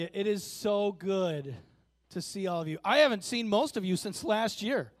It is so good to see all of you. I haven't seen most of you since last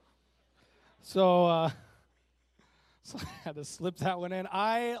year. So, so I had to slip that one in.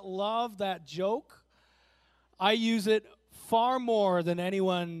 I love that joke. I use it far more than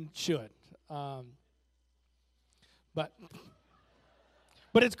anyone should. But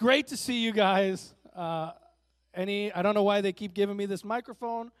it's great to see you guys. I don't know why they keep giving me this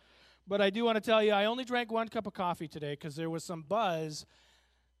microphone, but I do want to tell you I only drank 1 cup of coffee today because there was some buzz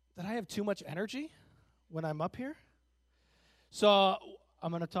that I have too much energy when I'm up here. So I'm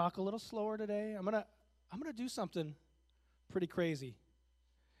going to talk a little slower today. I'm going to do something pretty crazy.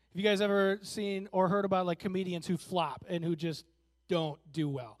 Have you guys ever seen or heard about like comedians who flop and who just don't do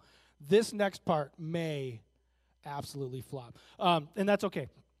well? This next part may absolutely flop, and that's okay.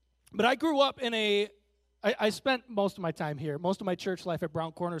 But I grew up in I spent most of my time here, most of my church life at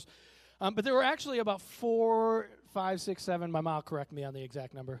Brown Corners. But there were actually about 4, 5, 6, 7. My mom will correct me on the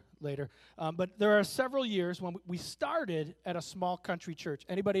exact number later. But there are several years when we started at a small country church.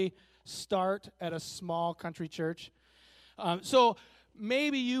 Anybody start at a small country church? So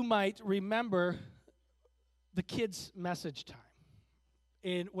maybe you might remember the kids' message time.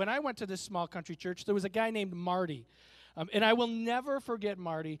 And when I went to this small country church, there was a guy named Marty. And I will never forget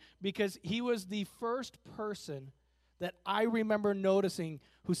Marty because he was the first person that I remember noticing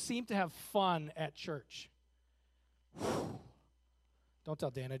who seemed to have fun at church. Don't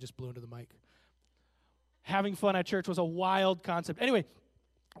tell Dan, I just blew into the mic. Having fun at church was a wild concept. Anyway,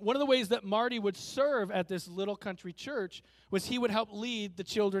 one of the ways that Marty would serve at this little country church was he would help lead the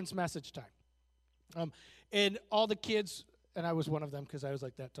children's message time. And all the kids, and I was one of them because I was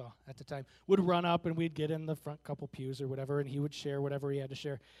like that tall at the time, would run up and we'd get in the front couple pews or whatever, and he would share whatever he had to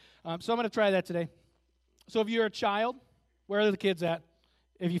share. So I'm going to try that today. So if you're a child, where are the kids at?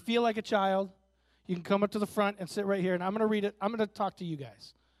 If you feel like a child, you can come up to the front and sit right here, and I'm going to read it. I'm going to talk to you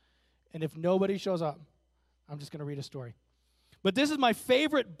guys. And if nobody shows up, I'm just going to read a story. But this is my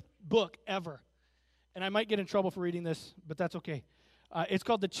favorite book ever. And I might get in trouble for reading this, but that's okay. It's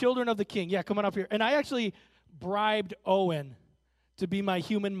called The Children of the King. Yeah, come on up here. And I actually bribed Owen to be my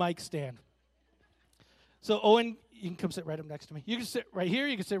human mic stand. So Owen, you can come sit right up next to me. You can sit right here.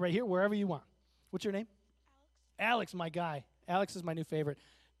 You can sit right here, wherever you want. What's your name? Alex, my guy. Alex is my new favorite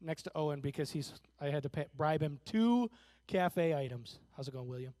next to Owen because I had to bribe him 2 cafe items. How's it going,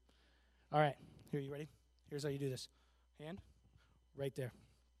 William? All right. Here, you ready? Here's how you do this. Hand right there.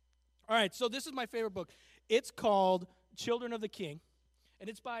 All right, so this is my favorite book. It's called Children of the King, and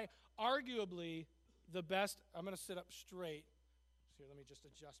it's by arguably the best. I'm going to sit up straight. So here, let me just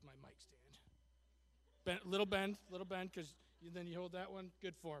adjust my mic stand. Little bend, because then you hold that one.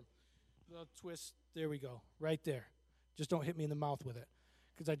 Good form. Little twist. There we go. Right there. Just don't hit me in the mouth with it,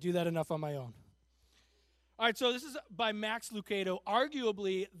 because I do that enough on my own. All right, so this is by Max Lucado,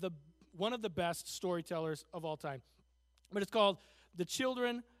 arguably one of the best storytellers of all time. But it's called The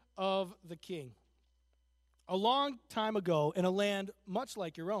Children of the King. A long time ago, in a land much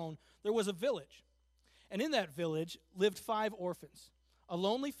like your own, there was a village. And in that village lived 5 orphans, a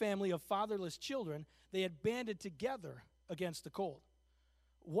lonely family of fatherless children. They had banded together against the cold.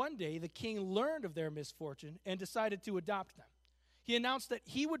 One day, the king learned of their misfortune and decided to adopt them. He announced that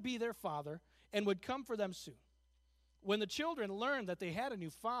he would be their father and would come for them soon. When the children learned that they had a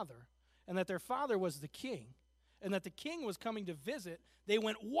new father and that their father was the king and that the king was coming to visit, they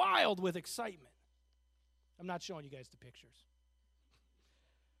went wild with excitement. I'm not showing you guys the pictures.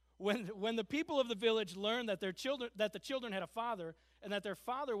 When the people of the village learned that the children had a father and that their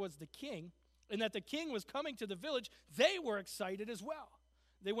father was the king and that the king was coming to the village, they were excited as well.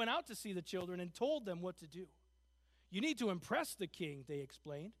 They went out to see the children and told them what to do. You need to impress the king, they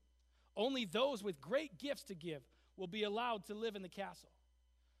explained. Only those with great gifts to give will be allowed to live in the castle.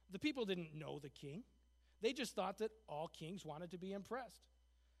 The people didn't know the king. They just thought that all kings wanted to be impressed.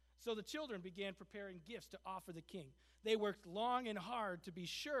 So the children began preparing gifts to offer the king. They worked long and hard to be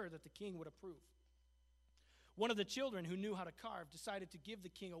sure that the king would approve. One of the children who knew how to carve decided to give the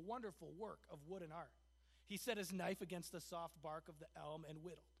king a wonderful work of wood and art. He set his knife against the soft bark of the elm and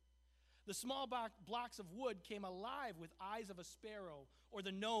whittled. The small blocks of wood came alive with eyes of a sparrow or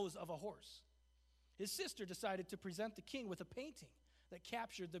the nose of a horse. His sister decided to present the king with a painting that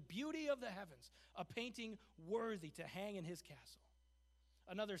captured the beauty of the heavens, a painting worthy to hang in his castle.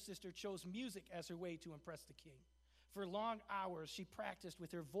 Another sister chose music as her way to impress the king. For long hours, she practiced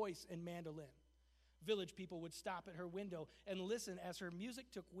with her voice and mandolin. Village people would stop at her window and listen as her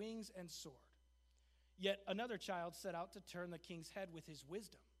music took wings and soared. Yet another child set out to turn the king's head with his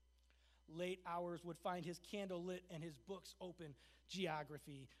wisdom. Late hours would find his candle lit and his books open.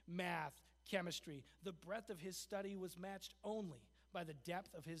 Geography, math, chemistry. The breadth of his study was matched only by the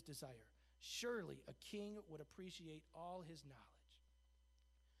depth of his desire. Surely a king would appreciate all his knowledge.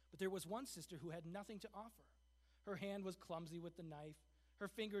 But there was one sister who had nothing to offer. Her hand was clumsy with the knife, her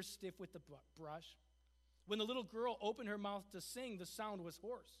fingers stiff with the brush. When the little girl opened her mouth to sing, the sound was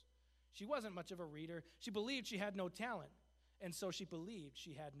hoarse. She wasn't much of a reader. She believed she had no talent, and so she believed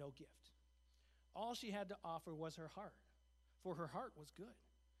she had no gift. All she had to offer was her heart, for her heart was good.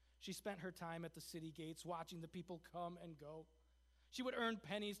 She spent her time at the city gates watching the people come and go. She would earn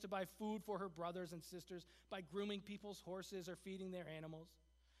pennies to buy food for her brothers and sisters by grooming people's horses or feeding their animals.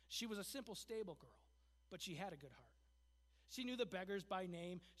 She was a simple stable girl, but she had a good heart. She knew the beggars by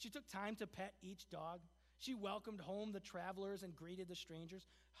name. She took time to pet each dog. She welcomed home the travelers and greeted the strangers.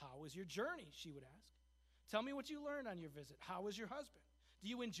 "How was your journey?" she would ask. "Tell me what you learned on your visit. How was your husband? Do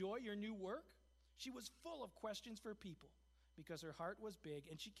you enjoy your new work?" She was full of questions for people because her heart was big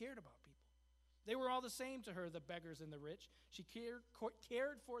and she cared about people. They were all the same to her, the beggars and the rich. She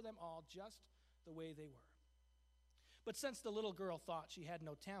cared for them all just the way they were. But since the little girl thought she had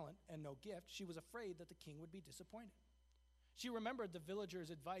no talent and no gift, she was afraid that the king would be disappointed. She remembered the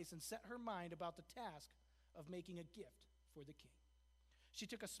villagers' advice and set her mind about the task of making a gift for the king. She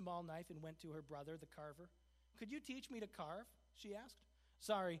took a small knife and went to her brother, the carver. "Could you teach me to carve?" she asked.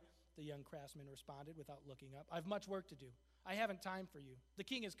 "Sorry," the young craftsman responded without looking up. "I've much work to do. I haven't time for you. The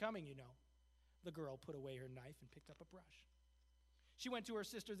king is coming, you know." The girl put away her knife and picked up a brush. She went to her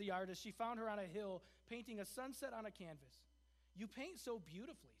sister, the artist. She found her on a hill painting a sunset on a canvas. "You paint so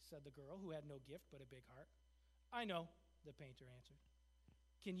beautifully," said the girl, who had no gift but a big heart. "I know," the painter answered.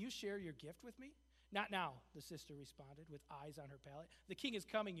 "Can you share your gift with me?" "Not now," the sister responded, with eyes on her palette. "The king is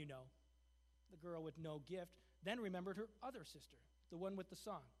coming, you know." The girl with no gift then remembered her other sister, the one with the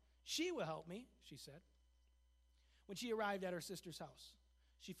song. "She will help me," she said. When she arrived at her sister's house,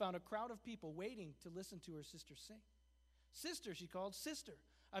 she found a crowd of people waiting to listen to her sister sing. "Sister," she called, "sister,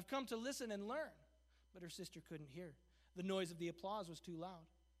 I've come to listen and learn." But her sister couldn't hear. The noise of the applause was too loud.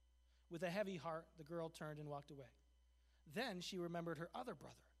 With a heavy heart, the girl turned and walked away. Then she remembered her other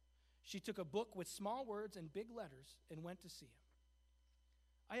brother. She took a book with small words and big letters and went to see him.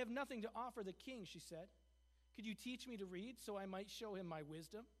 "I have nothing to offer the king," she said. "Could you teach me to read so I might show him my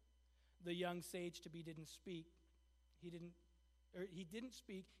wisdom?" The young sage-to-be didn't speak. He didn't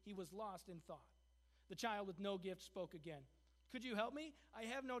speak. He was lost in thought. The child with no gift spoke again. "Could you help me? I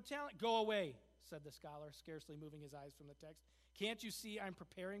have no talent." "Go away," said the scholar, scarcely moving his eyes from the text. "Can't you see I'm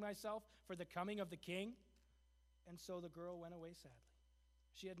preparing myself for the coming of the king?" And so the girl went away sadly.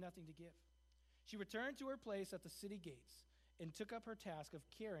 She had nothing to give. She returned to her place at the city gates and took up her task of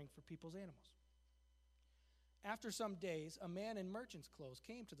caring for people's animals. After some days, a man in merchant's clothes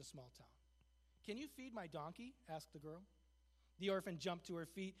came to the small town. "Can you feed my donkey?" asked the girl. The orphan jumped to her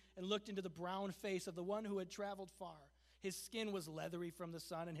feet and looked into the brown face of the one who had traveled far. His skin was leathery from the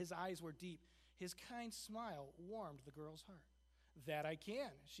sun, and his eyes were deep. His kind smile warmed the girl's heart. "That I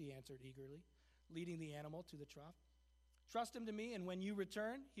can," she answered eagerly, leading the animal to the trough. "Trust him to me, and when you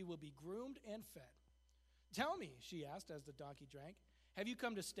return, he will be groomed and fed." "Tell me," she asked as the donkey drank, "have you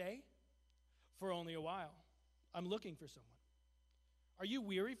come to stay?" "For only a while. I'm looking for someone." "Are you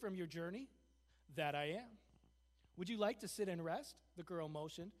weary from your journey?" "That I am." "Would you like to sit and rest?" The girl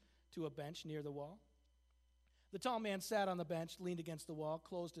motioned to a bench near the wall. The tall man sat on the bench, leaned against the wall,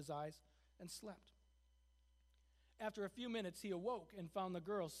 closed his eyes, and slept. After a few minutes, he awoke and found the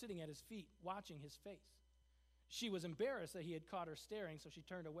girl sitting at his feet, watching his face. She was embarrassed that he had caught her staring, so she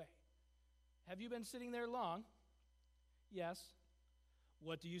turned away. "Have you been sitting there long?" "Yes."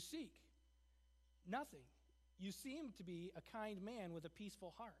 "What do you seek?" "Nothing. You seem to be a kind man with a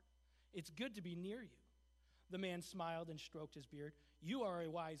peaceful heart. It's good to be near you." The man smiled and stroked his beard. "You are a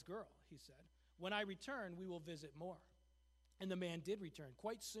wise girl," he said. "When I return, we will visit more." And the man did return,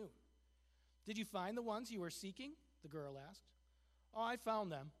 quite soon. "Did you find the ones you were seeking?" the girl asked. "Oh, I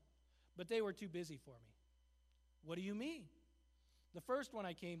found them, but they were too busy for me." "What do you mean?" "The first one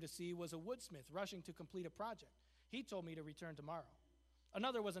I came to see was a woodsmith rushing to complete a project. He told me to return tomorrow.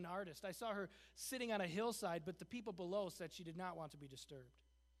 Another was an artist. I saw her sitting on a hillside, but the people below said she did not want to be disturbed.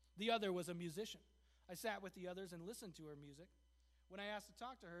 The other was a musician. I sat with the others and listened to her music. When I asked to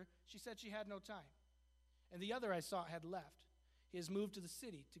talk to her, she said she had no time. And the other I saw had left. He has moved to the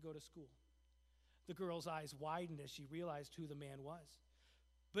city to go to school." The girl's eyes widened as she realized who the man was.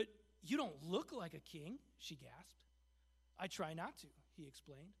 "But you don't look like a king," she gasped. "I try not to," he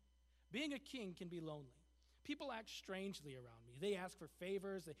explained. "Being a king can be lonely. People act strangely around me. They ask for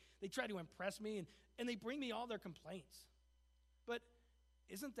favors, they try to impress me, and they bring me all their complaints." "But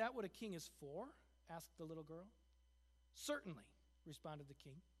isn't that what a king is for?" asked the little girl. "Certainly," responded the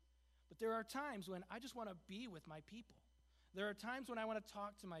king. "But there are times when I just want to be with my people. There are times when I want to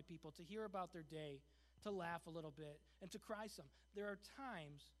talk to my people, to hear about their day, to laugh a little bit, and to cry some. There are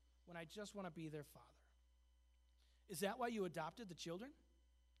times when I just want to be their father. Is that why you adopted the children?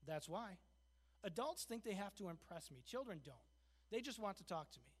 That's why. Adults think they have to impress me. Children don't. They just want to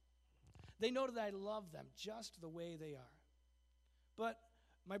talk to me. They know that I love them just the way they are. But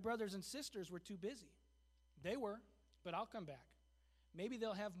my brothers and sisters were too busy. They were, but I'll come back. Maybe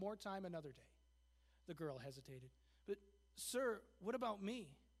they'll have more time another day. The girl hesitated. But, sir, what about me?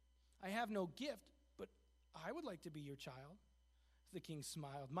 I have no gift, but I would like to be your child. The king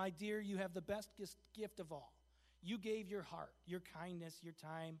smiled. My dear, you have the best gift of all. You gave your heart, your kindness, your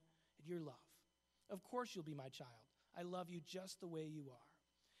time, and your love. Of course you'll be my child. I love you just the way you are.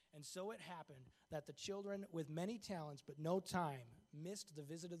 And so it happened that the children with many talents but no time missed the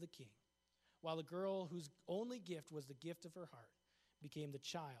visit of the king, while the girl whose only gift was the gift of her heart became the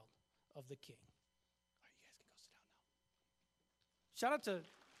child of the king. All right, you guys can go sit down now. Shout out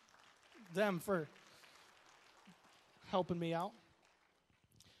to them for helping me out.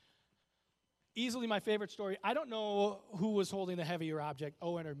 Easily my favorite story. I don't know who was holding the heavier object,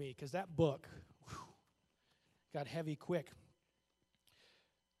 Owen or me, because that book got heavy quick.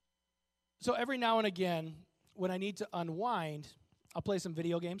 So every now and again, when I need to unwind, I'll play some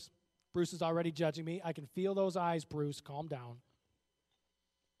video games. Bruce is already judging me. I can feel those eyes, Bruce. Calm down.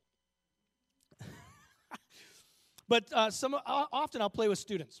 But often I'll play with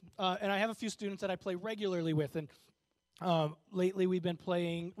students. And I have a few students that I play regularly with. And lately we've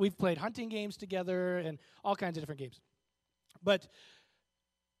played hunting games together and all kinds of different games.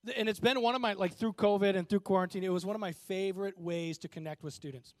 And it's been one of my, like through COVID and through quarantine, it was one of my favorite ways to connect with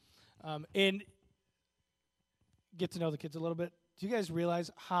students. And get to know the kids a little bit. Do you guys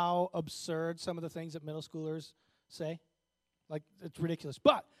realize how absurd some of the things that middle schoolers say? Like, it's ridiculous.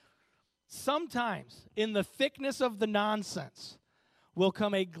 But sometimes in the thickness of the nonsense will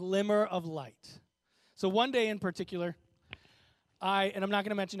come a glimmer of light. So one day in particular, and I'm not going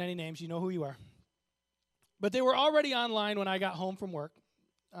to mention any names, you know who you are. But they were already online when I got home from work.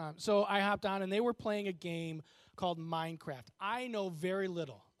 So I hopped on, and they were playing a game called Minecraft. I know very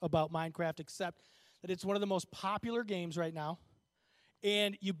little about Minecraft except that it's one of the most popular games right now,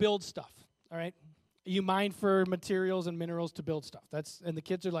 and you build stuff, all right? You mine for materials and minerals to build stuff. And the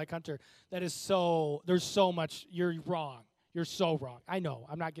kids are like, Hunter, there's so much, you're wrong. You're so wrong. I know,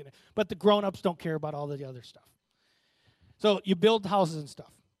 I'm not getting it. But the grown-ups don't care about all the other stuff. So you build houses and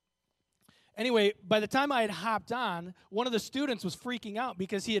stuff. Anyway, by the time I had hopped on, one of the students was freaking out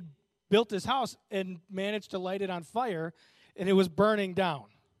because he had built his house and managed to light it on fire, and it was burning down.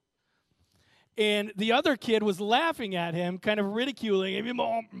 And the other kid was laughing at him, kind of ridiculing him.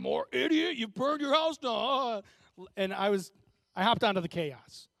 More idiot, you burned your house down. And I hopped onto the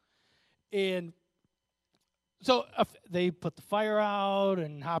chaos. And so they put the fire out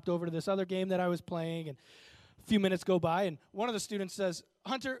and hopped over to this other game that I was playing. And a few minutes go by, and one of the students says,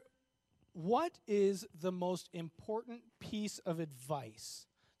 Hunter, what is the most important piece of advice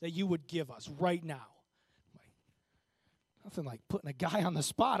that you would give us right now? Nothing like putting a guy on the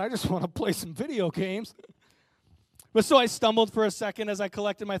spot. I just want to play some video games. But so I stumbled for a second as I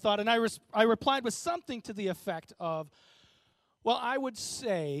collected my thought, and I replied with something to the effect of, well, I would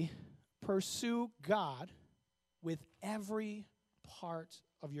say pursue God with every part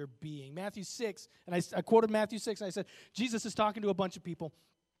of your being. Matthew 6, and I quoted Matthew 6, and I said, Jesus is talking to a bunch of people,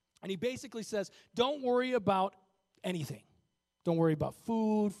 and he basically says, don't worry about anything. Don't worry about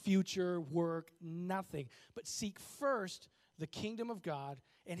food, future, work, nothing. But seek first the kingdom of God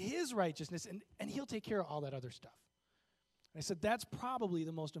and his righteousness, and he'll take care of all that other stuff. And I said, that's probably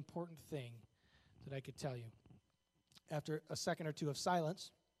the most important thing that I could tell you. After a second or two of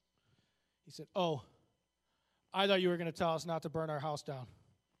silence, he said, oh, I thought you were going to tell us not to burn our house down.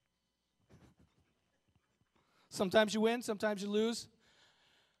 Sometimes you win, sometimes you lose.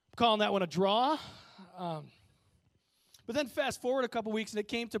 I'm calling that one a draw. But then fast forward a couple weeks, and it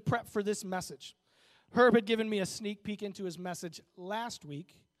came to prep for this message. Herb had given me a sneak peek into his message last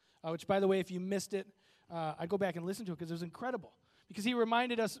week, which, by the way, if you missed it, I'd go back and listen to it because it was incredible. Because he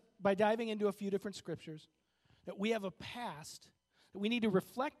reminded us, by diving into a few different scriptures, that we have a past that we need to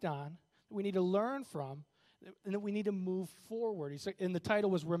reflect on, that we need to learn from, and that we need to move forward. He said, and the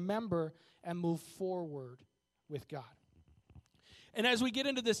title was Remember and Move Forward with God. And as we get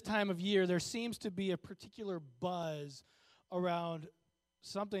into this time of year, there seems to be a particular buzz around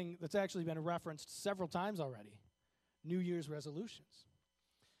something that's actually been referenced several times already, New Year's resolutions.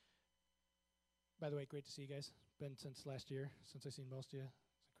 By the way, great to see you guys. Been since last year, since I've seen most of you.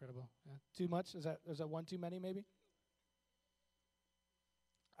 It's incredible. Yeah. Too much? Is that one too many maybe?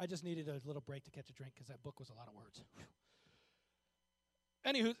 I just needed a little break to catch a drink because that book was a lot of words.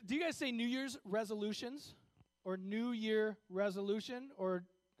 Anywho, do you guys say New Year's resolutions or New Year resolution? Or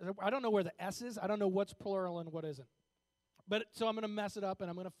I don't know where the S is. I don't know what's plural and what isn't. But so I'm going to mess it up and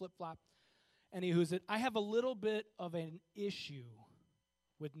I'm going to flip-flop. Anywho's it. I have a little bit of an issue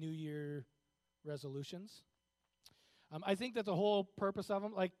with New Year resolutions. I think that the whole purpose of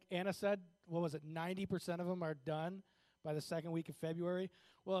them, like Anna said, 90% of them are done by the second week of February.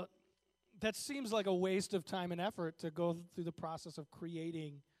 Well, that seems like a waste of time and effort to go through the process of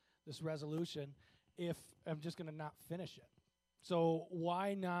creating this resolution if I'm just going to not finish it. So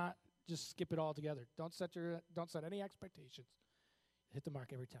why not just skip it all together? Don't set any expectations. Hit the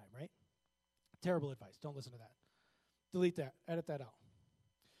mark every time, right? Terrible advice. Don't listen to that. Delete that. Edit that out.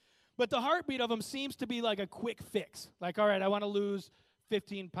 But the heartbeat of them seems to be like a quick fix. Like, all right, I want to lose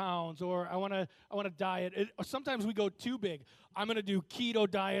 15 pounds, or I want to diet. Or sometimes we go too big. I'm going to do keto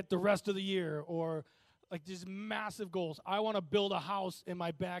diet the rest of the year, or like these massive goals. I want to build a house in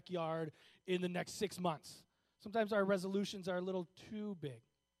my backyard in the next 6 months. Sometimes our resolutions are a little too big.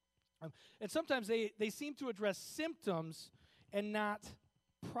 And sometimes they seem to address symptoms and not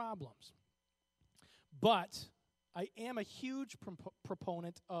problems. But I am a huge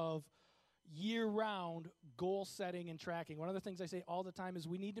proponent of year-round goal setting and tracking. One of the things I say all the time is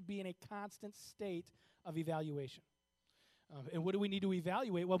we need to be in a constant state of evaluation. And what do we need to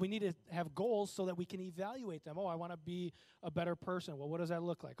evaluate? Well, we need to have goals so that we can evaluate them. Oh, I want to be a better person. Well, what does that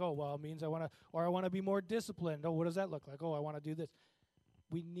look like? Oh, well, it means I want to be more disciplined. Oh, what does that look like? Oh, I want to do this.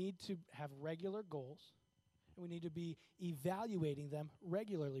 We need to have regular goals, and we need to be evaluating them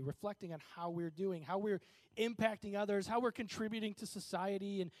regularly, reflecting on how we're doing, how we're impacting others, how we're contributing to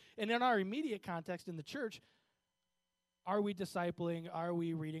society, and in our immediate context in the church, are we discipling? Are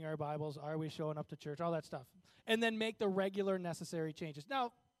we reading our Bibles? Are we showing up to church? All that stuff. And then make the regular necessary changes.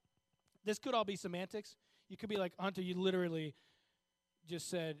 Now, this could all be semantics. You could be like, Hunter, you literally just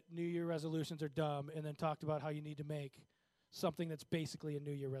said New Year resolutions are dumb and then talked about how you need to make something that's basically a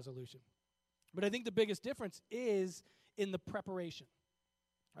New Year resolution. But I think the biggest difference is in the preparation.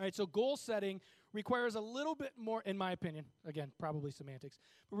 All right, so goal setting requires a little bit more, in my opinion, again, probably semantics,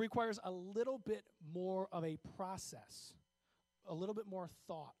 but requires a little bit more of a process, a little bit more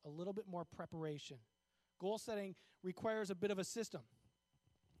thought, a little bit more preparation. Goal setting requires a bit of a system.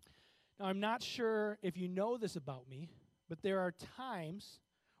 Now, I'm not sure if you know this about me, but there are times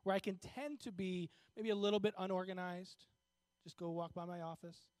where I can tend to be maybe a little bit unorganized, just go walk by my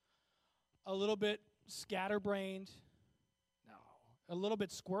office, a little bit scatterbrained, no. A little bit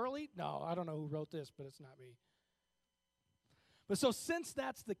squirrely, no. I don't know who wrote this, but it's not me. But so since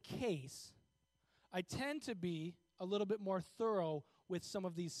that's the case, I tend to be a little bit more thorough with some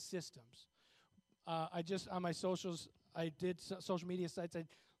of these systems. I just, on my socials, I did social media sites, I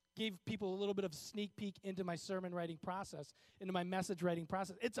gave people a little bit of sneak peek into my sermon writing process, into my message writing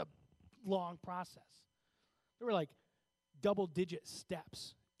process. It's a long process. There were like double-digit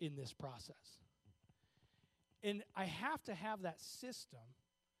steps in this process. And I have to have that system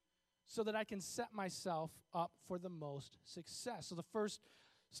so that I can set myself up for the most success. So the first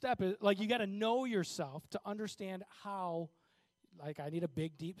step is, like, you got to know yourself to understand how, like, I need a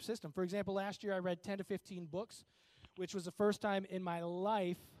big, deep system. For example, last year I read 10 to 15 books, which was the first time in my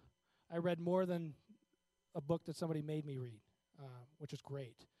life I read more than a book that somebody made me read, which is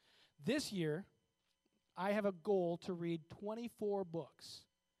great. This year, I have a goal to read 24 books.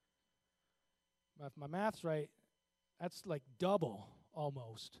 If my math's right, that's like double,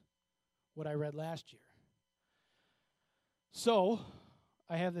 almost, what I read last year. So,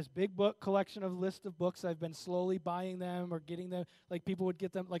 I have this big book collection of list of books. I've been slowly buying them or getting them. Like, people would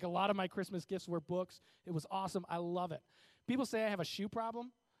get them. Like, a lot of my Christmas gifts were books. It was awesome. I love it. People say I have a shoe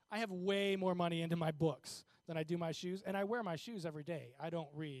problem. I have way more money into my books than I do my shoes, and I wear my shoes every day. I don't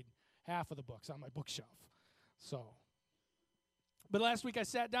read half of the books on my bookshelf. So, but last week I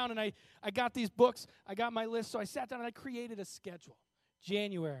sat down and I got these books. I got my list, so I sat down and I created a schedule.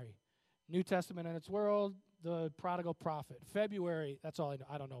 January, New Testament and Its World, The Prodigal Prophet. February, that's all I know.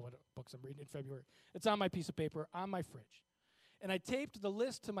 I don't know what books I'm reading in February. It's on my piece of paper on my fridge. And I taped the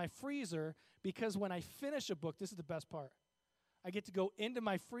list to my freezer because when I finish a book, this is the best part, I get to go into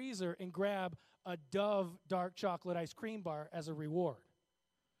my freezer and grab a Dove dark chocolate ice cream bar as a reward.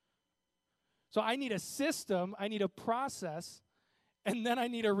 So I need a system, I need a process, and then I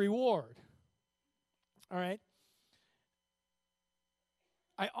need a reward. All right?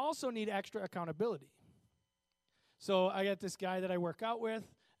 I also need extra accountability. So I got this guy that I work out with,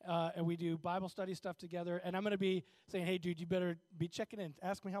 and we do Bible study stuff together, and I'm going to be saying, hey, dude, you better be checking in.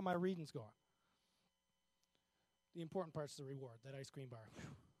 Ask me how my reading's going. The important part's the reward, that ice cream bar. Whew,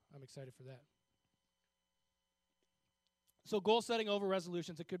 I'm excited for that. So goal setting over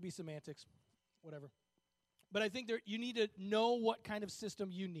resolutions, it could be semantics, whatever. But I think you need to know what kind of system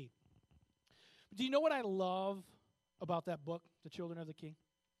you need. Do you know what I love about that book, The Children of the King?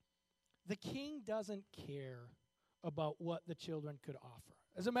 The king doesn't care about what the children could offer.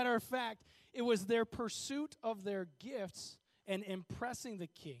 As a matter of fact, it was their pursuit of their gifts and impressing the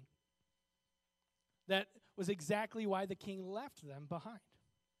king that was exactly why the king left them behind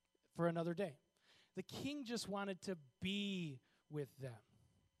for another day. The king just wanted to be with them.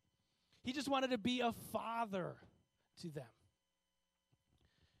 He just wanted to be a father to them.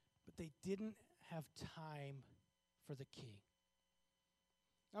 But they didn't have time for the king.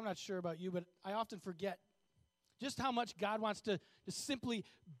 I'm not sure about you, but I often forget just how much God wants to simply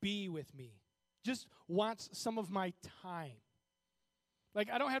be with me. Just wants some of my time. Like,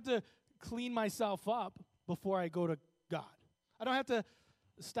 I don't have to clean myself up before I go to God. I don't have to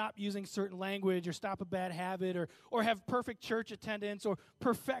stop using certain language or stop a bad habit or have perfect church attendance or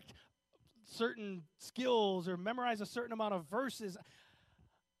perfect certain skills or memorize a certain amount of verses.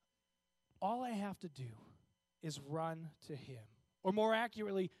 All I have to do is run to him. Or more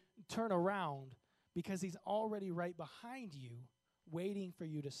accurately, turn around because he's already right behind you waiting for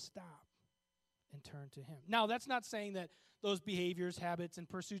you to stop and turn to him. Now, that's not saying that those behaviors, habits, and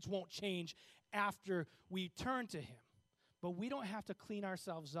pursuits won't change after we turn to him. But we don't have to clean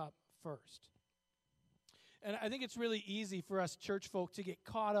ourselves up first. And I think it's really easy for us church folk to get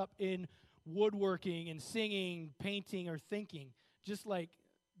caught up in woodworking and singing, painting, or thinking, just like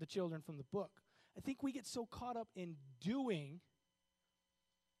the children from the book. I think we get so caught up in doing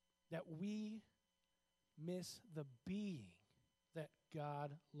that we miss the being that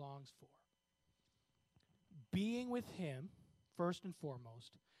God longs for. Being with him, first and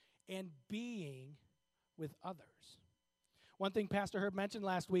foremost, and being with others. One thing Pastor Herb mentioned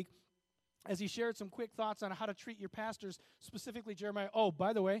last week, as he shared some quick thoughts on how to treat your pastors, specifically Jeremiah. Oh,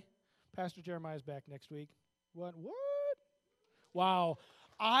 by the way, Pastor Jeremiah is back next week. What? Wow.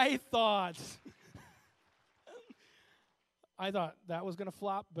 I thought that was going to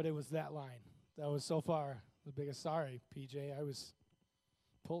flop, but it was that line. That was so far the biggest. Sorry, PJ. I was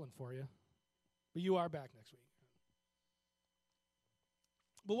pulling for you. But you are back next week.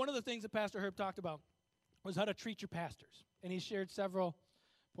 But one of the things that Pastor Herb talked about was how to treat your pastors. And he shared several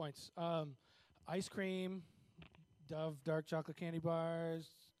points. Ice cream, Dove dark chocolate candy bars.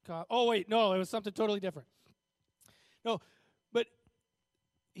 Oh, wait, no, it was something totally different. No, but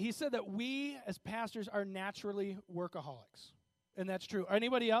he said that we as pastors are naturally workaholics. And that's true.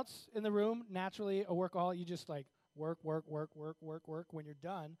 Anybody else in the room naturally a workaholic? You just like work. When you're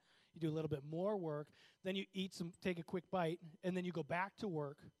done, you do a little bit more work. Then you take a quick bite, and then you go back to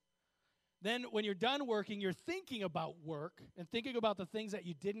work. Then when you're done working, you're thinking about work and thinking about the things that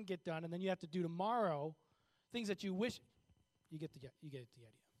you didn't get done, and then you have to do tomorrow, things that you wish. You get the idea.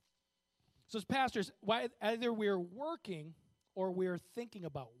 So as pastors, either we're working or we're thinking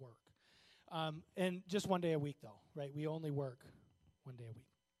about work. And just one day a week, though, right? We only work one day a week.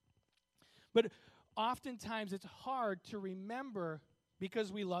 But oftentimes it's hard to remember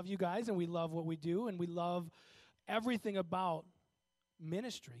because we love you guys and we love what we do and we love everything about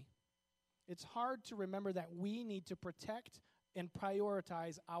ministry. It's hard to remember that we need to protect and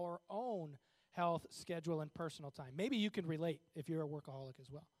prioritize our own health, schedule, and personal time. Maybe you can relate if you're a workaholic as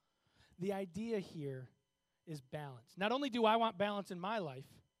well. The idea here is balance. Not only do I want balance in my life,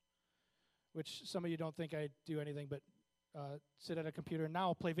 which some of you don't think I do anything but sit at a computer and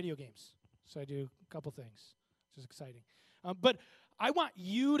now play video games. So I do a couple things, which is exciting. But I want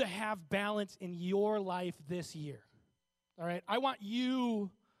you to have balance in your life this year. All right? I want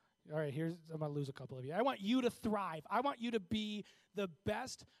you, all right, I'm going to lose a couple of you. I want you to thrive. I want you to be the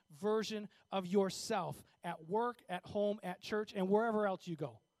best version of yourself at work, at home, at church, and wherever else you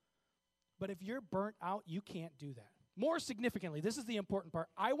go. But if you're burnt out, you can't do that. More significantly, this is the important part.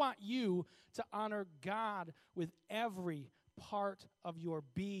 I want you to honor God with every part of your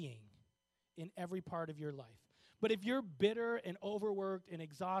being in every part of your life. But if you're bitter and overworked and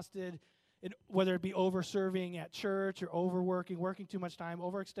exhausted, whether it be over-serving at church or overworking, working too much time,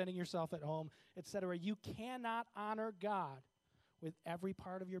 overextending yourself at home, etc., you cannot honor God with every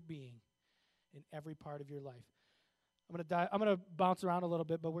part of your being in every part of your life. I'm going to bounce around a little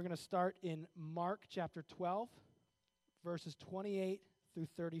bit, but we're going to start in Mark chapter 12, verses 28 through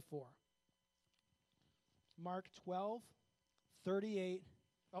 34. Mark 12, 28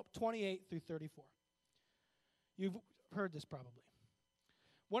 through 34. You've heard this probably.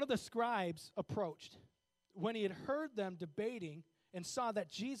 One of the scribes approached. When he had heard them debating and saw that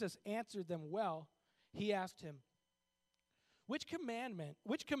Jesus answered them well, he asked him, which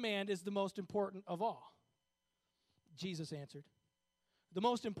command is the most important of all? Jesus answered, "The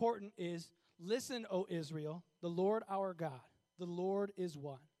most important is, listen, O Israel, the Lord our God, the Lord is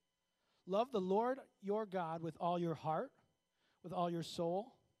one. Love the Lord your God with all your heart, with all your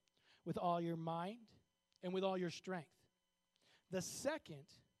soul, with all your mind, and with all your strength. The second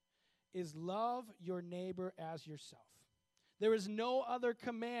is love your neighbor as yourself. There is no other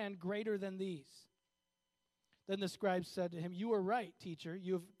command greater than these." Then the scribe said to him, "You are right, teacher.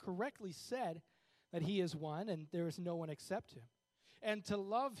 You have correctly said that he is one, and there is no one except him. And to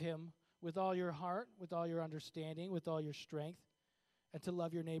love him with all your heart, with all your understanding, with all your strength, and to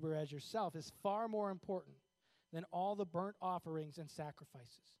love your neighbor as yourself is far more important than all the burnt offerings and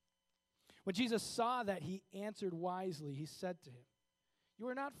sacrifices." When Jesus saw that he answered wisely, he said to him, "You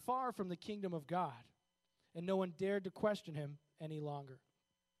are not far from the kingdom of God." And no one dared to question him any longer.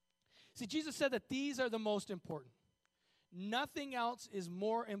 See, Jesus said that these are the most important. Nothing else is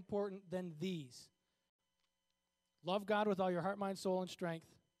more important than these. Love God with all your heart, mind, soul, and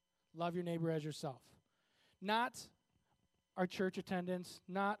strength. Love your neighbor as yourself. Not our church attendance,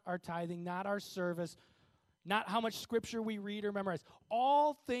 not our tithing, not our service, not how much scripture we read or memorize.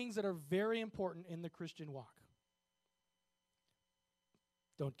 All things that are very important in the Christian walk.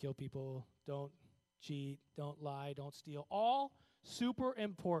 Don't kill people, don't cheat, don't lie, don't steal. All super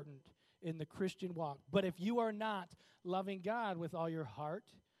important in the Christian walk. But if you are not loving God with all your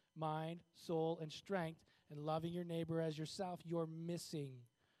heart, mind, soul, and strength, and loving your neighbor as yourself, you're missing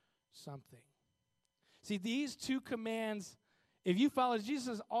something. See, these two commands, if you follow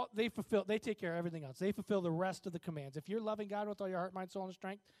Jesus, they take care of everything else. They fulfill the rest of the commands. If you're loving God with all your heart, mind, soul, and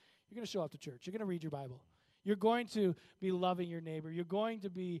strength, you're going to show up to church. You're going to read your Bible. You're going to be loving your neighbor. You're going to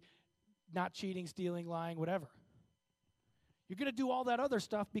be not cheating, stealing, lying, whatever. You're going to do all that other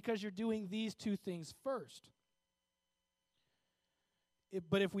stuff because you're doing these two things first.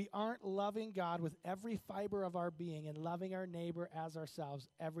 But if we aren't loving God with every fiber of our being and loving our neighbor as ourselves,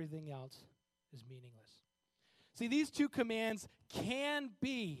 everything else is meaningless. See, these two commands can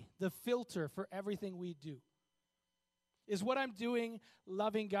be the filter for everything we do. Is what I'm doing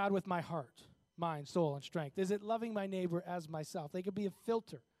loving God with my heart, mind, soul, and strength? Is it loving my neighbor as myself? They could be a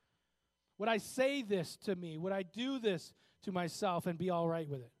filter. Would I say this to me? Would I do this to myself and be all right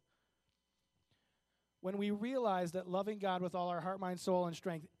with it? When we realize that loving God with all our heart, mind, soul, and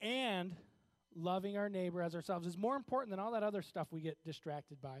strength and loving our neighbor as ourselves is more important than all that other stuff we get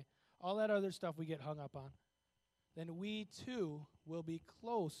distracted by, all that other stuff we get hung up on, then we too will be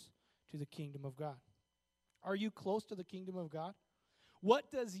close to the kingdom of God. Are you close to the kingdom of God?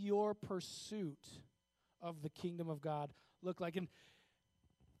 What does your pursuit of the kingdom of God look like? And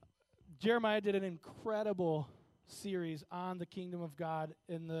Jeremiah did an incredible series on the kingdom of God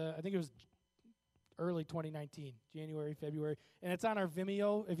I think it was early 2019, January, February. And it's on our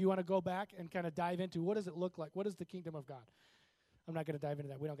Vimeo if you want to go back and kind of dive into what does it look like? What is the kingdom of God? I'm not going to dive into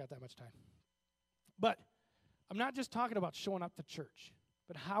that. We don't got that much time. But I'm not just talking about showing up to church,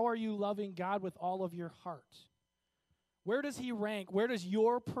 but how are you loving God with all of your heart? Where does he rank? Where does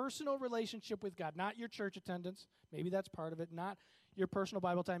your personal relationship with God, not your church attendance, maybe that's part of it, not your personal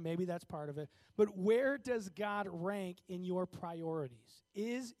Bible time, maybe that's part of it, but where does God rank in your priorities?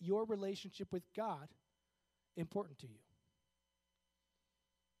 Is your relationship with God important to you?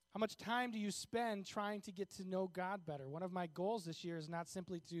 How much time do you spend trying to get to know God better? One of my goals this year is not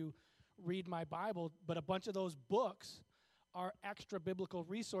simply to read my Bible, but a bunch of those books are extra biblical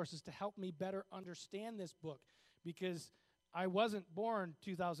resources to help me better understand this book, because I wasn't born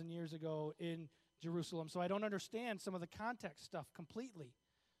 2,000 years ago in Jerusalem, so I don't understand some of the context stuff completely.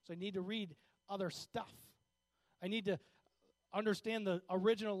 So I need to read other stuff. I need to understand the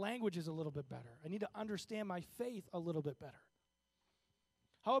original languages a little bit better. I need to understand my faith a little bit better.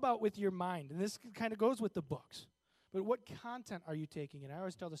 How about with your mind? And this kind of goes with the books. But what content are you taking in? I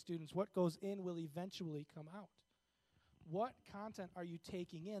always tell the students, what goes in will eventually come out. What content are you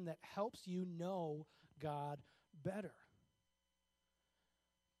taking in that helps you know God better?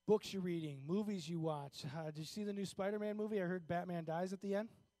 Books you're reading, movies you watch. Did you see the new Spider-Man movie? I heard Batman dies at the end.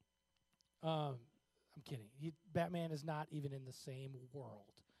 I'm kidding. Batman is not even in the same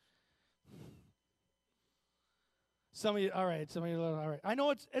world. Some of you, all right. I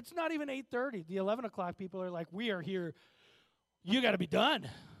know it's not even 8:30. The 11 o'clock people are like, we are here. You got to be done.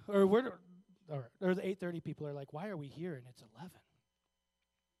 Or or the 8:30 people are like, why are we here? And it's 11.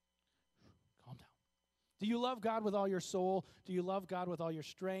 Calm down. Do you love God with all your soul? Do you love God with all your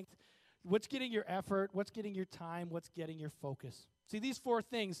strength? What's getting your effort? What's getting your time? What's getting your focus? See, these four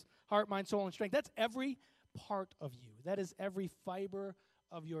things, heart, mind, soul, and strength, that's every part of you. That is every fiber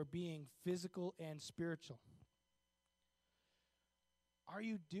of your being, physical and spiritual. Are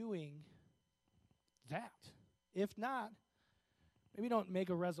you doing that? If not, maybe don't make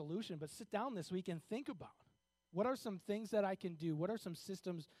a resolution, but sit down this week and think about what are some things that I can do? What are some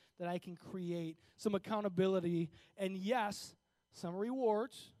systems that I can create? Some accountability, and yes, some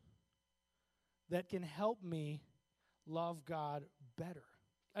rewards that can help me love God better.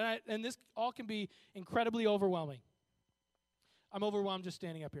 And this all can be incredibly overwhelming. I'm overwhelmed just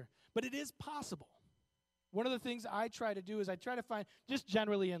standing up here. But it is possible. One of the things I try to do is I try to find, just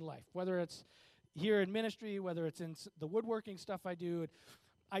generally in life, whether it's here in ministry, whether it's in the woodworking stuff I do,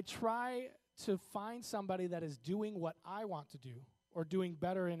 I try to find somebody that is doing what I want to do or doing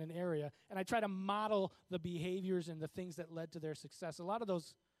better in an area, and I try to model the behaviors and the things that led to their success. A lot of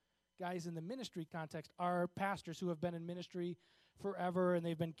those guys in the ministry context are pastors who have been in ministry forever, and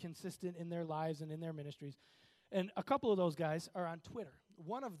they've been consistent in their lives and in their ministries. And a couple of those guys are on Twitter.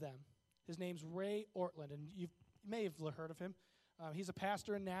 One of them, his name's Ray Ortlund, and you may have heard of him. He's a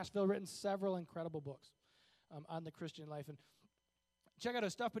pastor in Nashville, written several incredible books on the Christian life. And check out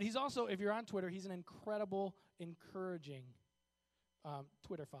his stuff. But he's also, if you're on Twitter, he's an incredible, encouraging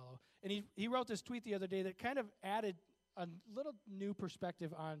Twitter follow. And he wrote this tweet the other day that kind of added a little new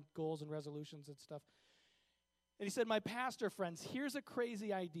perspective on goals and resolutions and stuff. And he said, "My pastor friends, here's a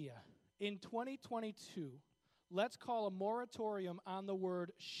crazy idea. In 2022, let's call a moratorium on the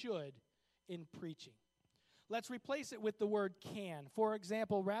word should in preaching. Let's replace it with the word can. For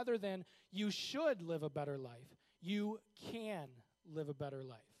example, rather than you should live a better life, you can live a better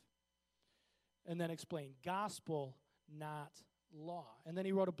life." And then explain, gospel, not law. And then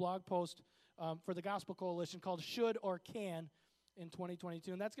he wrote a blog post for the Gospel Coalition called Should or Can in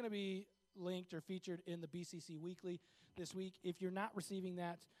 2022. And that's going to be linked or featured in the BCC Weekly this week. If you're not receiving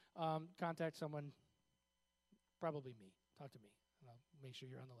that, contact someone, probably me. Talk to me, and I'll make sure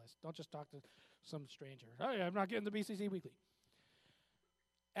you're on the list. Don't just talk to some stranger. Hey, I'm not getting the BCC Weekly.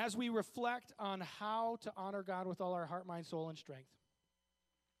 As we reflect on how to honor God with all our heart, mind, soul, and strength,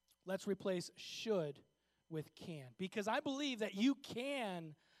 let's replace should with can. Because I believe that you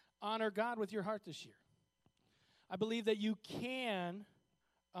can honor God with your heart this year. I believe that you can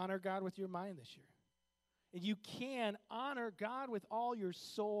honor God with your mind this year. And you can honor God with all your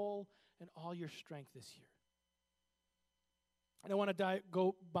soul and all your strength this year. And I want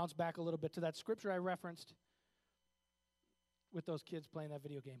to bounce back a little bit to that scripture I referenced with those kids playing that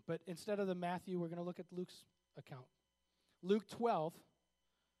video game. But instead of the Matthew, we're going to look at Luke's account. Luke 12,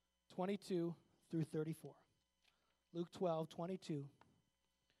 22 through 34. Luke 12, 22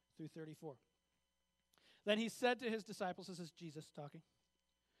 through 34. Then he said to his disciples, this is Jesus talking,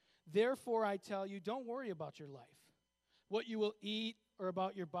 "Therefore I tell you, don't worry about your life, what you will eat, or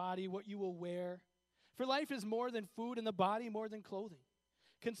about your body, what you will wear. For life is more than food, and the body more than clothing.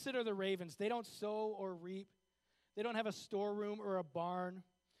 Consider the ravens. They don't sow or reap. They don't have a storeroom or a barn,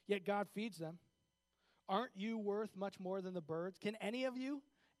 yet God feeds them. Aren't you worth much more than the birds? Can any of you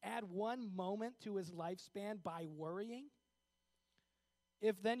add one moment to his lifespan by worrying?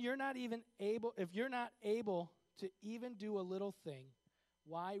 If you're not able to even do a little thing,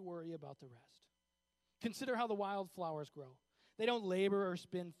 why worry about the rest? Consider how the wildflowers grow. They don't labor or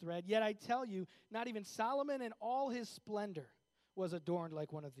spin thread. Yet I tell you, not even Solomon in all his splendor was adorned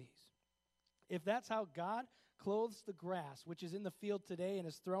like one of these. If that's how God clothes the grass, which is in the field today and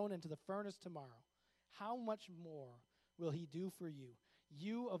is thrown into the furnace tomorrow, how much more will he do for you,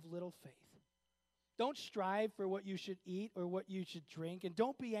 you of little faith? Don't strive for what you should eat or what you should drink, and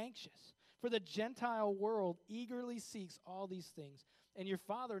don't be anxious, for the Gentile world eagerly seeks all these things, and your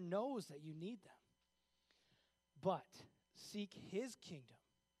Father knows that you need them. But seek his kingdom,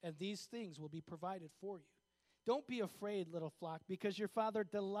 and these things will be provided for you. Don't be afraid, little flock, because your Father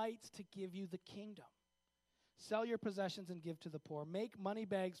delights to give you the kingdom. Sell your possessions and give to the poor. Make money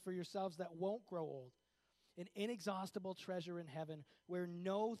bags for yourselves that won't grow old, an inexhaustible treasure in heaven where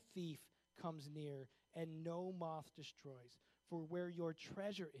no thief comes near and no moth destroys. For where your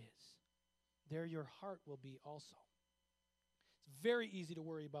treasure is, there your heart will be also." It's very easy to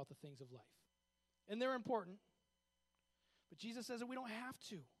worry about the things of life, and they're important. But Jesus says that we don't have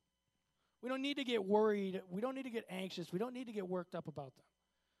to. We don't need to get worried. We don't need to get anxious. We don't need to get worked up about them.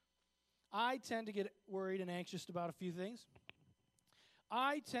 I tend to get worried and anxious about a few things.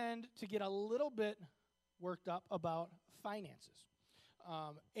 I tend to get a little bit worked up about finances.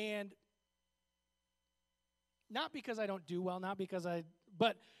 And not because I don't do well,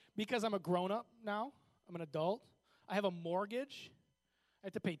 but because I'm a grown-up now. I'm an adult. I have a mortgage. I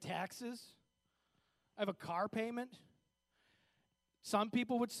have to pay taxes. I have a car payment. Some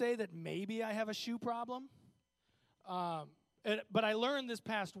people would say that maybe I have a shoe problem. But I learned this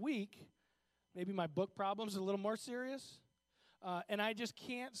past week, maybe my book problem's a little more serious. And I just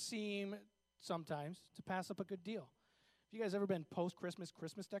can't seem sometimes to pass up a good deal. Have you guys ever been post-Christmas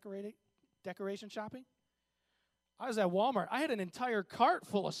decoration shopping? I was at Walmart. I had an entire cart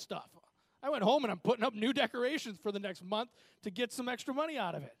full of stuff. I went home and I'm putting up new decorations for the next month to get some extra money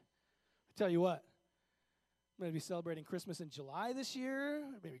out of it. I tell you what, I'm going to be celebrating Christmas in July this year,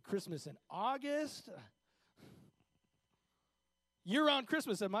 maybe Christmas in August. Year-round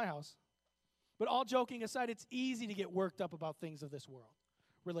Christmas at my house. But all joking aside, it's easy to get worked up about things of this world.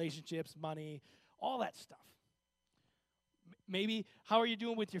 Relationships, money, all that stuff. Maybe, how are you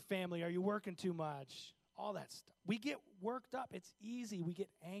doing with your family? Are you working too much? All that stuff. We get worked up. It's easy. We get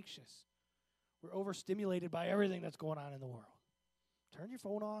anxious. We're overstimulated by everything that's going on in the world. Turn your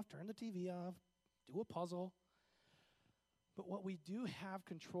phone off. Turn the TV off. Do a puzzle. But what we do have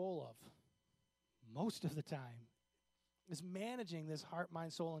control of most of the time is managing this heart,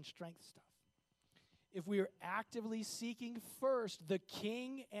 mind, soul, and strength stuff. If we are actively seeking first the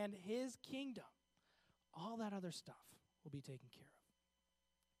King and his kingdom, all that other stuff will be taken care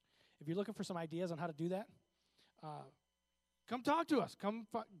of. If you're looking for some ideas on how to do that, come talk to us.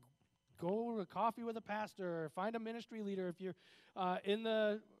 Go to coffee with a pastor, or find a ministry leader. If you're in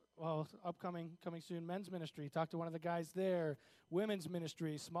the coming soon men's ministry, talk to one of the guys there. Women's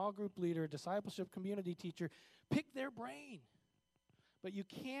ministry, small group leader, discipleship community teacher. Pick their brain. But you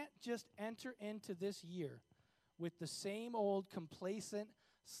can't just enter into this year with the same old complacent,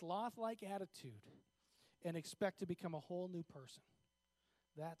 sloth-like attitude and expect to become a whole new person.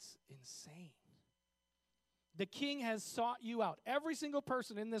 That's insane. The King has sought you out. Every single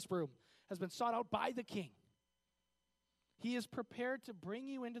person in this room has been sought out by the King. He is prepared to bring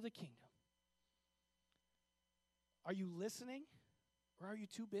you into the kingdom. Are you listening, or are you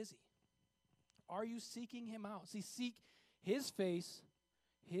too busy? Are you seeking him out? See, seek his face,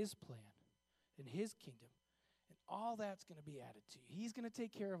 his plan, and his kingdom, and all that's going to be added to you. He's going to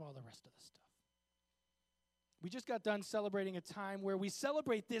take care of all the rest of the stuff. We just got done celebrating a time where we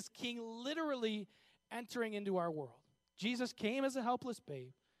celebrate this King literally entering into our world. Jesus came as a helpless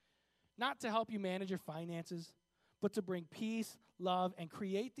babe, not to help you manage your finances, but to bring peace, love, and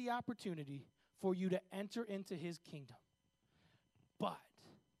create the opportunity for you to enter into his kingdom. But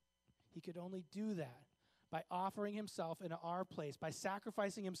he could only do that by offering himself in our place, by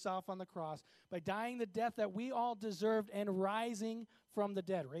sacrificing himself on the cross, by dying the death that we all deserved and rising from the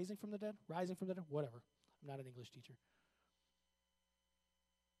dead. Raising from the dead? Rising from the dead? Whatever. I'm not an English teacher.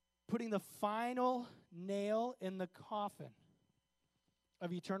 Putting the final nail in the coffin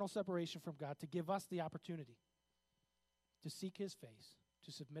of eternal separation from God to give us the opportunity to seek his face,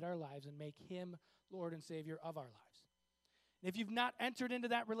 to submit our lives, and make him Lord and Savior of our lives. And if you've not entered into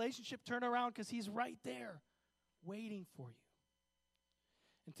that relationship, turn around, because he's right there waiting for you.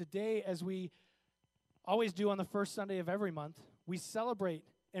 And today, as we always do on the first Sunday of every month, we celebrate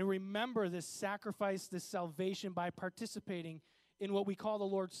and remember this sacrifice, this salvation, by participating in what we call the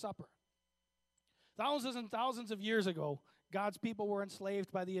Lord's Supper. Thousands and thousands of years ago, God's people were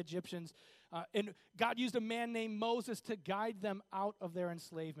enslaved by the Egyptians, and God used a man named Moses to guide them out of their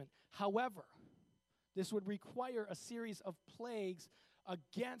enslavement. However, this would require a series of plagues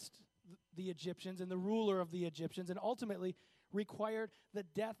against the Egyptians and the ruler of the Egyptians, and ultimately required the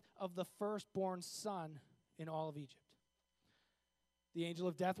death of the firstborn son in all of Egypt. The angel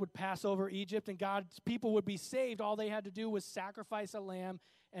of death would pass over Egypt, and God's people would be saved. All they had to do was sacrifice a lamb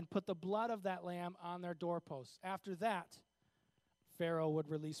and put the blood of that lamb on their doorposts. After that, Pharaoh would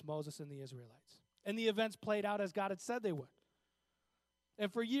release Moses and the Israelites. And the events played out as God had said they would.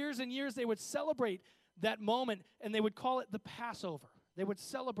 And for years and years, they would celebrate that moment, and they would call it the Passover. They would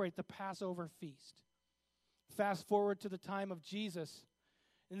celebrate the Passover feast. Fast forward to the time of Jesus,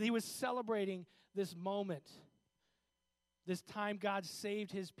 and he was celebrating this moment, this time God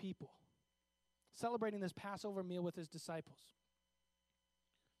saved his people, celebrating this Passover meal with his disciples.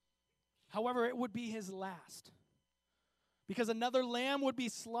 However, it would be his last, because another lamb would be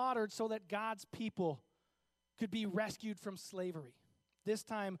slaughtered so that God's people could be rescued from slavery. This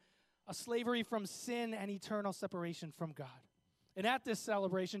time, a slavery from sin and eternal separation from God. And at this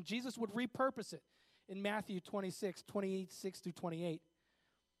celebration, Jesus would repurpose it in Matthew 26 through 28.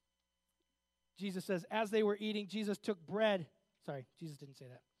 Jesus says, as they were eating, Jesus took bread. Sorry, Jesus didn't say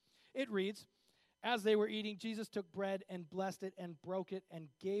that. It reads, as they were eating, Jesus took bread and blessed it and broke it and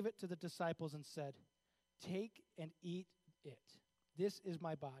gave it to the disciples and said, take and eat it. This is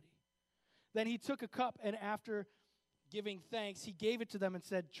my body. Then he took a cup, and after giving thanks, he gave it to them and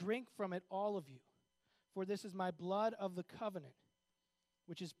said, drink from it, all of you, for this is my blood of the covenant,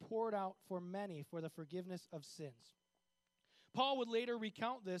 which is poured out for many for the forgiveness of sins. Paul would later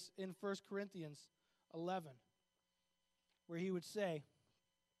recount this in 1 Corinthians 11, where he would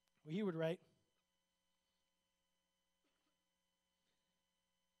write,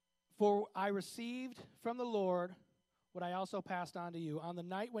 For I received from the Lord what I also passed on to you. On the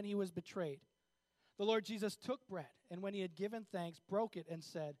night when he was betrayed, the Lord Jesus took bread, and when he had given thanks, broke it and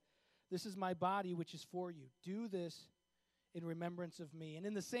said, "This is my body, which is for you. Do this in remembrance of me." And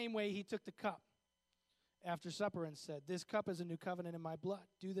in the same way, he took the cup after supper and said, "This cup is a new covenant in my blood.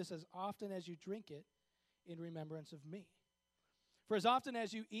 Do this as often as you drink it in remembrance of me. For as often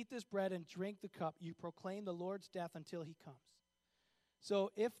as you eat this bread and drink the cup, you proclaim the Lord's death until he comes.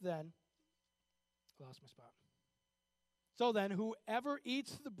 So then, whoever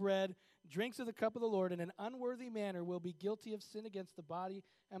eats the bread, drinks of the cup of the Lord in an unworthy manner will be guilty of sin against the body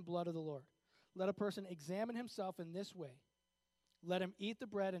and blood of the Lord. Let a person examine himself in this way. Let him eat the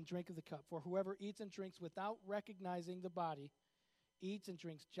bread and drink of the cup. For whoever eats and drinks without recognizing the body eats and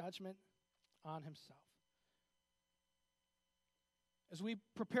drinks judgment on himself." As we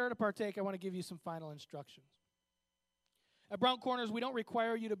prepare to partake, I want to give you some final instructions. At Brown Corners, we don't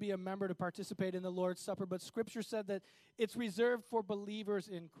require you to be a member to participate in the Lord's Supper, but Scripture said that it's reserved for believers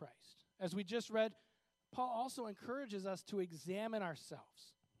in Christ. As we just read, Paul also encourages us to examine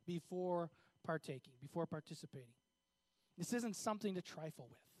ourselves before partaking, before participating. This isn't something to trifle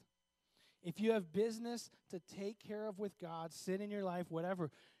with. If you have business to take care of with God, sin in your life,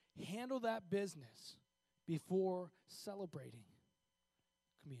 whatever, handle that business before celebrating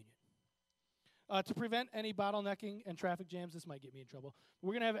communion. To prevent any bottlenecking and traffic jams, this might get me in trouble,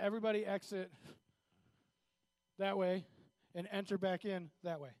 we're going to have everybody exit that way and enter back in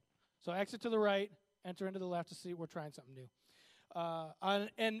that way. So exit to the right, enter into the left to see we're trying something new.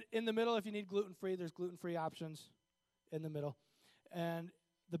 And in the middle, if you need gluten-free, there's gluten-free options in the middle. And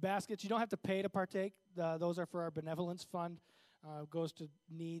the baskets, you don't have to pay to partake. Those are for our benevolence fund. Goes to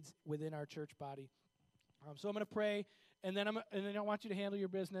needs within our church body. So I'm going to pray, and then I want you to handle your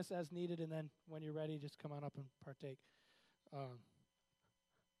business as needed, and then when you're ready, just come on up and partake. I'm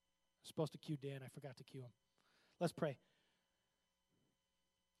supposed to cue Dan. I forgot to cue him. Let's pray.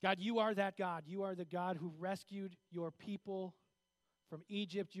 God, you are that God. You are the God who rescued your people from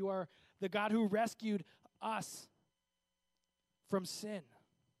Egypt. You are the God who rescued us from sin.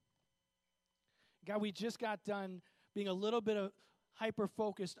 God, we just got done being a little bit of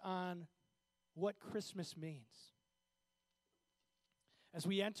hyper-focused on what Christmas means. As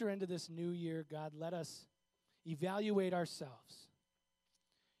we enter into this new year, God, let us evaluate ourselves.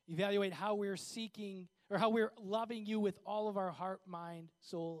 Evaluate how we're seeking or how we're loving you with all of our heart, mind,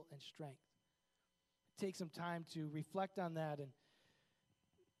 soul, and strength. Take some time to reflect on that and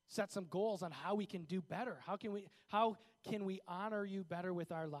set some goals on how we can do better. How can we honor you better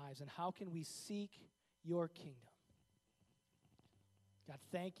with our lives, and how can we seek your kingdom? God,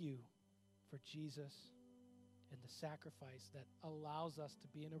 thank you for Jesus and the sacrifice that allows us to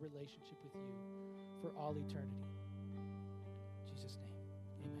be in a relationship with you for all eternity. In Jesus' name,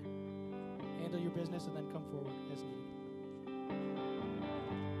 amen. Handle your business and then come forward as needed.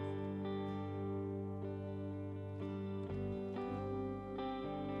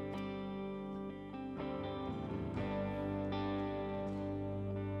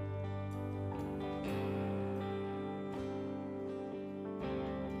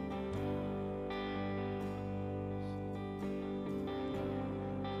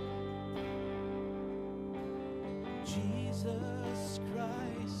 Jesus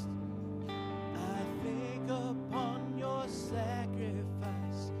Christ, I think upon your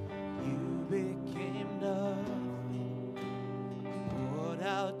sacrifice. You became nothing, poured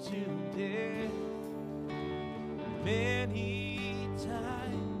out to death. Many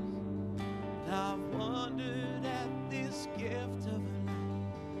times I've wondered at this gift of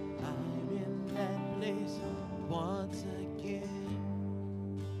life. I'm in that place once again.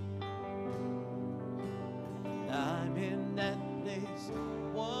 I'm in that place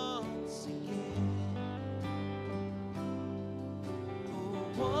once again. Oh,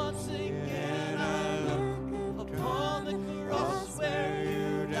 once again I look upon the cross where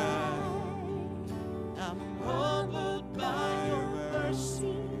you died. I'm humbled by your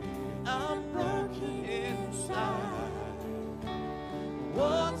mercy. I'm broken inside.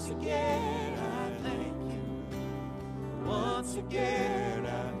 Once again I thank you. Once again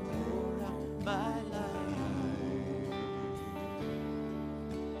I pour out my life.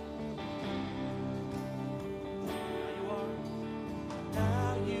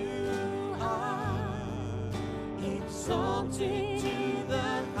 Exalted to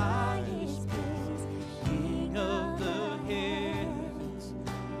the highest place, King of the heavens,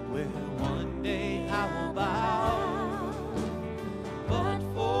 where one day I will bow. But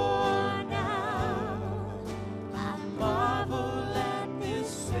for now, I marvel at this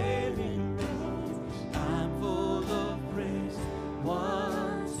saving grace. I'm full of praise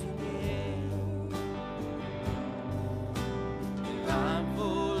once again.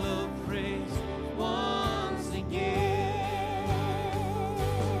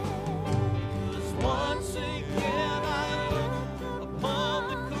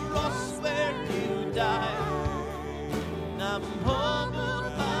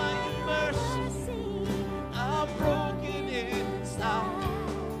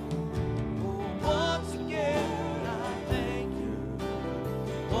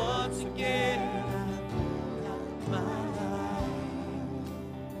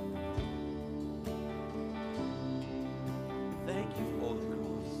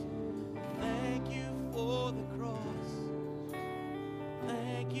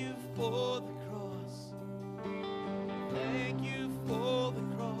 Thank you for the cross. Thank you for the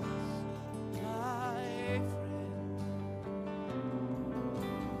cross, my friend.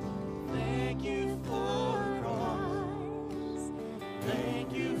 Thank you for the cross.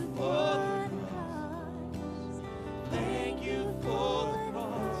 Thank you for the cross. Thank you for the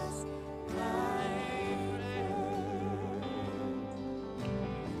cross, my friend.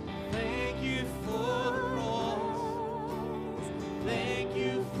 Thank you for the cross. Thank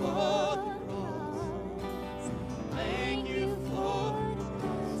you for the cross. Thank you for the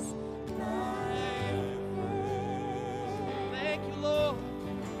cross, my friend. Thank you, Lord.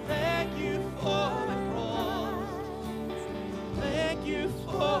 Thank you for the cross. Thank you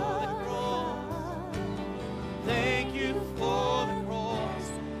for the cross. Thank you for the cross,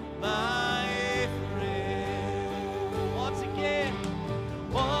 my friend. Once again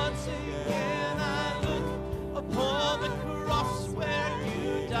I look upon the cross where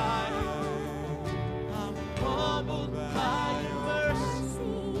you died. I'm humbled by your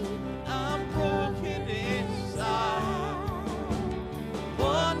mercy. I'm broken inside.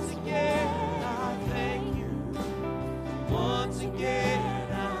 Once again I thank you. Once again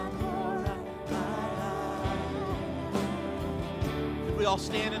I pour out my life. Could we all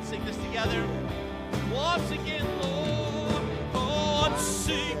stand and sing this together? Once again, Lord, once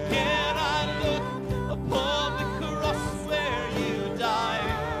again I look upon the cross where you died.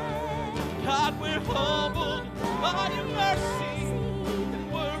 God, we're humbled by your mercy,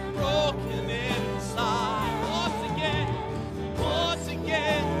 and we're broken inside. Once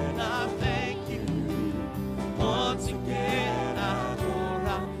again I thank you. Once again I pour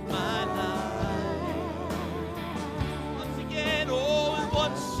out my life. Once again, oh, and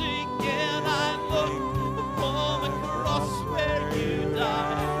once again I look upon the cross where you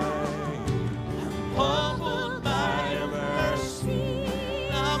died. I'm humbled by your mercy.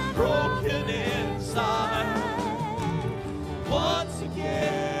 I'm broken inside. Once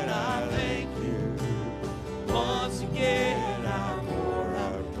again I thank you. Once again I pour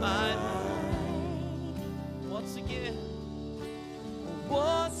out my life.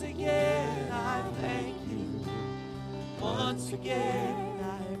 Once again I thank you. Once again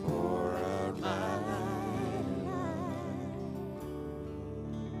I pour out my life.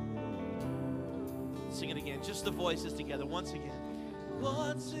 Sing it again, just the voices together. Once again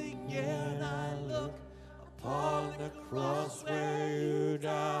I look upon the cross where you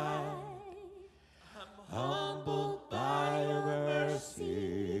died. I'm humbled by your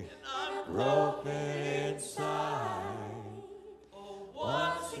mercy, and I'm broken inside. Oh,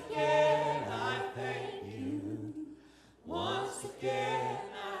 once again I thank you. Once again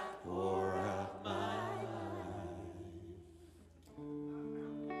I pour out my life.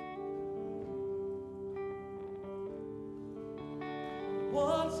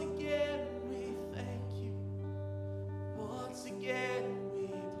 Once again we thank you. Once again we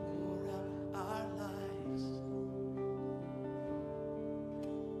pour out our lives.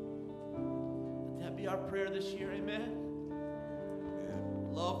 Let that be our prayer this year, amen.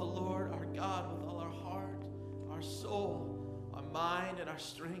 Love the Lord our God with all our heart, our soul, our mind, and our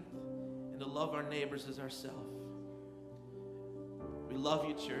strength, and to love our neighbors as ourselves. We love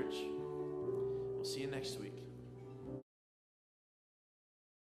you, church. We'll see you next week.